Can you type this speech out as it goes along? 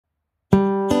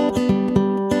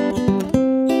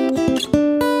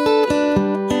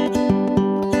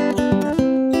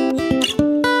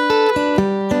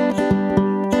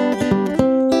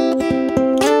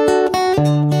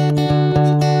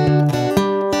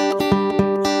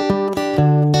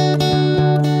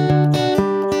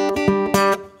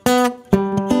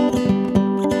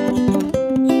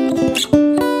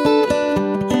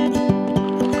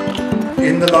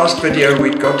last video we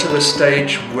got to the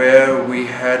stage where we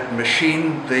had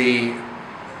machined the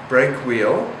brake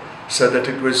wheel so that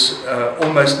it was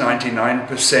almost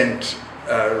 99%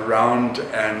 round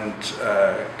and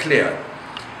clear.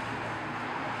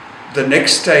 The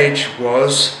next stage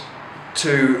was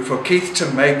for Keith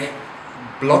to make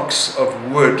blocks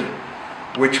of wood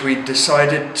which we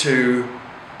decided to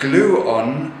glue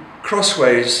on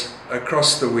crossways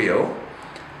across the wheel,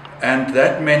 and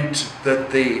that meant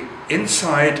that the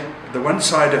one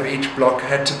side of each block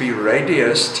had to be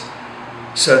radiused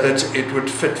so that it would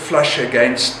fit flush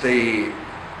against the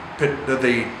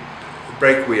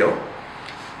brake wheel,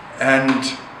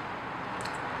 and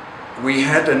we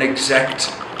had an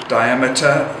exact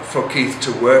diameter for Keith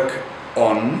to work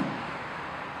on.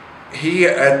 He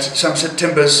at Sunset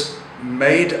Timbers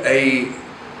made a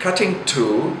cutting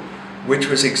tool which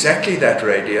was exactly that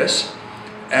radius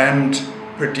and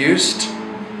produced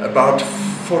about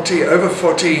over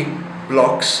 40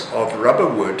 blocks of rubber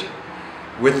wood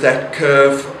with that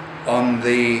curve on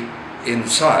the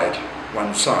inside,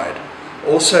 one side.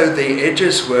 Also the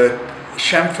edges were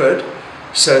chamfered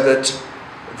so that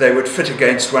they would fit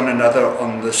against one another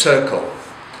on the circle.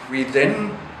 We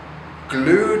then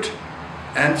glued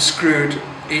and screwed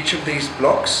each of these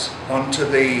blocks onto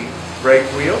the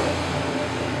brake wheel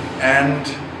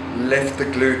and left the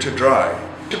glue to dry.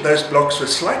 Those blocks were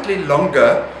slightly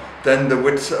longer than the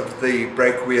width of the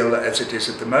brake wheel as it is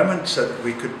at the moment, so that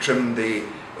we could trim the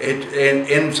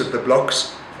ends of the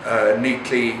blocks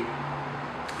neatly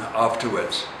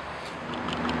afterwards.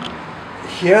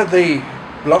 Here the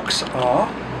blocks are.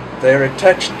 They're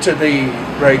attached to the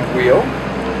brake wheel,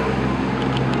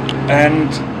 and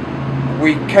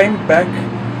we came back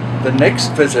the next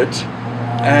visit,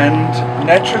 and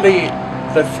naturally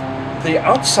the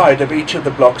outside of each of the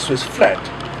blocks was flat.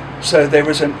 So there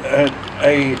was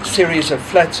a series of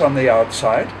flats on the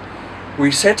outside. We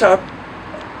set up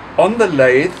on the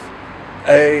lathe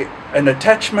an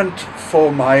attachment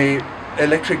for my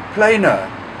electric planer,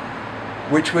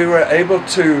 which we were able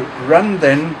to run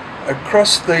then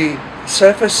across the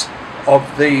surface of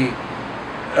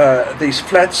these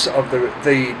flats of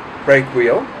the brake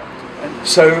wheel. And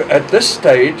so at this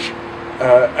stage,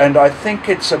 and I think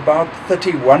it's about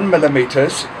 31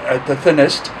 millimeters at the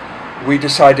thinnest, we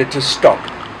decided to stop.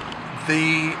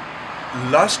 The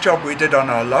last job we did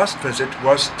on our last visit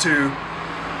was to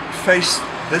face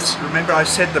this. Remember I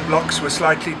said the blocks were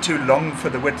slightly too long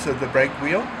for the width of the brake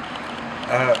wheel?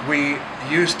 We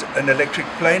used an electric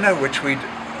planer which we'd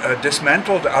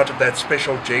dismantled out of that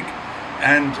special jig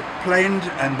and planed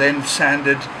and then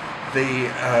sanded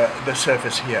the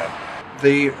surface here.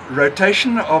 The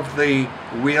rotation of the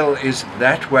wheel is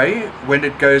that way when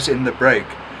it goes in the brake.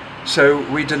 So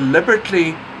we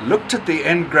deliberately looked at the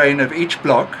end grain of each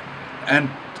block and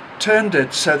turned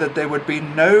it so that there would be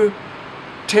no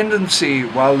tendency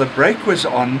while the brake was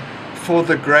on for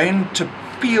the grain to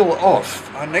peel off.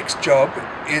 Our next job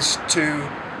is to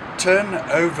turn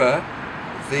over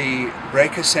the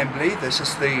brake assembly. This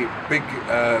is the big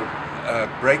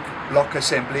brake block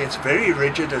assembly. It's very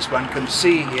rigid, as one can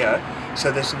see here,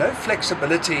 so there's no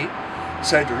flexibility,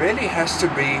 so it really has to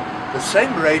be the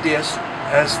same radius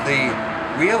as the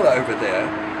wheel over there,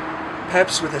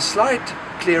 perhaps with a slight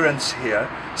clearance here,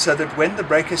 so that when the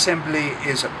brake assembly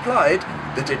is applied,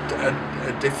 that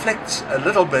it deflects a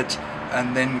little bit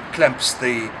and then clamps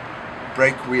the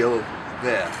brake wheel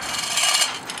there.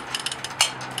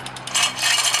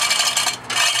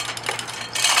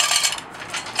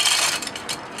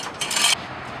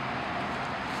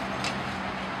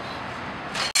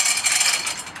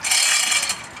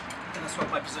 Can I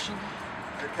swap my position?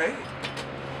 Okay.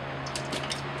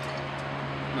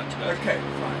 Not too bad. Okay,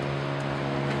 fine.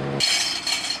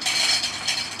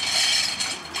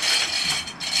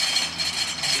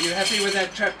 Are you happy with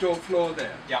that trapdoor floor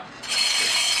there? Yeah.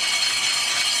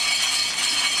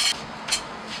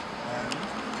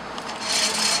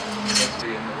 That'll be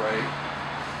in the way.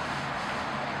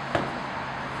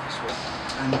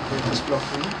 And put this block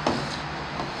in.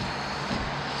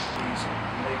 These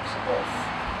legs off.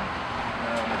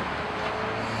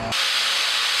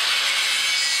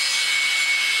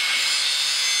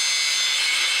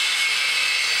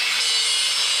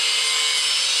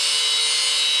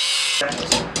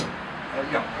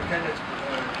 Yeah, okay, let's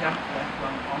clamp that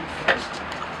one on first.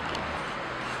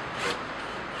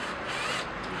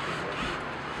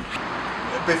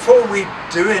 Before we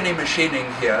do any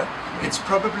machining here, it's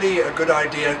probably a good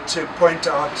idea to point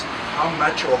out how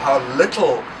much or how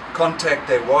little contact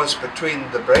there was between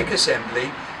the brake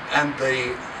assembly and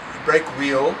the brake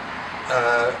wheel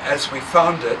as we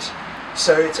found it.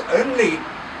 So it's only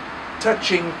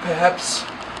touching perhaps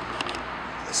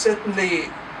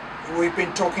certainly we've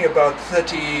been talking about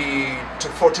 30 to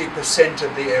 40%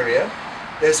 of the area.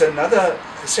 There's another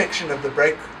section of the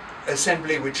brake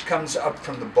assembly which comes up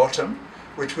from the bottom,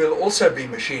 which we'll also be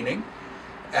machining,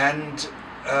 and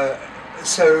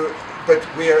but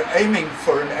we are aiming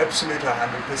for an absolute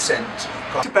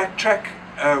 100%. To backtrack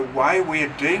why we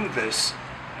are doing this,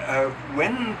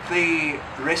 when the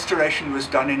restoration was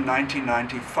done in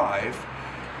 1995,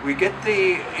 we get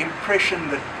the impression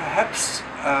that perhaps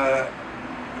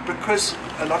because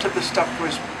a lot of the stuff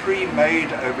was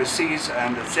pre-made overseas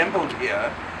and assembled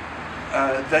here,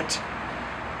 that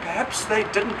perhaps they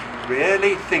didn't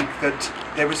really think that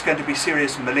there was going to be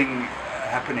serious milling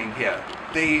happening here.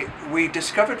 We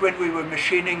discovered when we were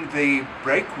machining the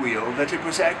brake wheel that it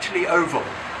was actually oval.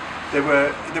 There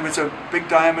was a big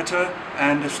diameter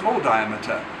and a small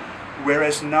diameter,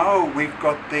 whereas now we've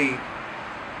got the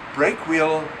brake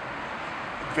wheel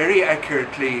very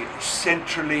accurately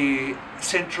central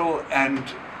and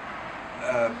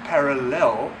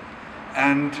parallel,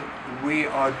 and we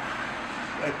are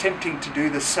attempting to do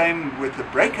the same with the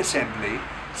brake assembly.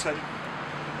 So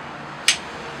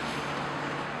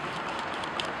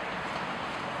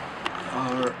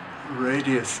our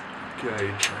radius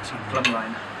gauge, Plumb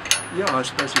line. yeah, I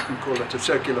suppose you can call it a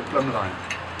circular plumb line.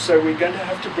 So we're going to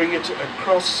have to bring it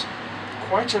across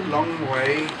quite a long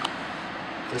way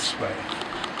this way.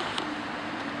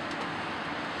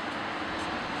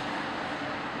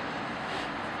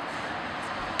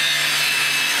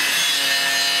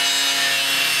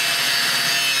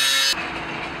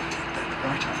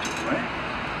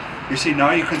 You see,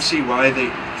 now you can see why the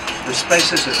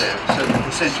spaces are there, so that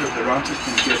the center of the router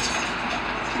can get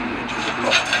into the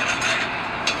block.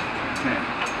 Okay.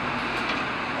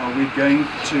 Are we going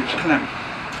to clamp?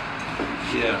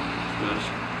 Yeah, good.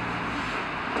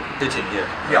 Fit in here.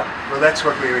 Yeah, well that's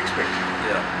what we were expecting.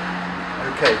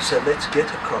 Yeah. Okay, so let's get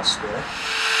across there.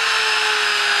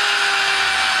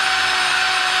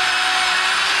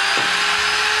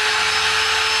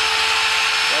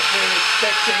 What we're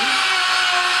expecting.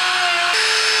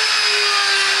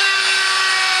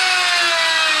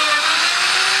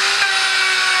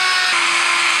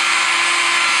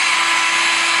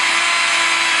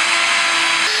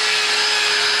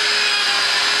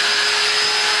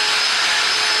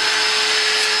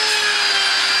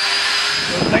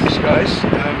 Thanks guys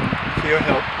for your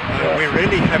help. We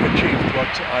really have achieved what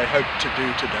I hoped to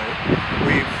do today.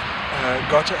 We've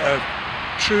got a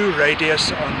true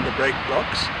radius on the brake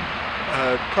blocks,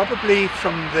 probably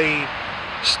from the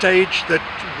stage that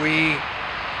we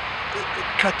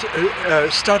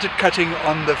started cutting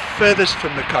on the furthest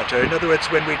from the cutter. In other words,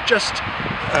 when we just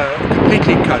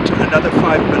completely cut, another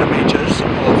 5 millimeters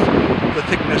of the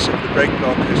thickness of the brake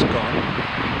block has gone,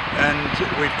 and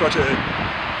we've got a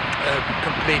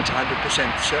complete 100%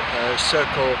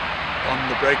 circle on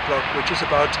the brake block, which is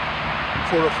about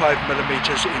 4 or 5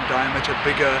 millimeters in diameter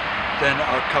bigger than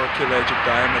our calculated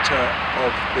diameter of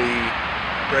the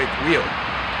brake wheel.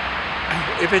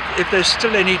 If there's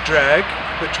still any drag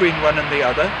between one and the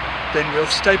other, then we'll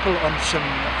staple on some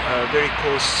very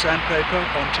coarse sandpaper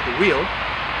onto the wheel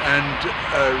and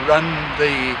run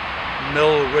the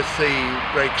mill with the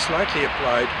brake slightly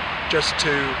applied, just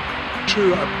to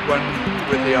true up one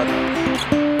with the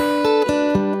other.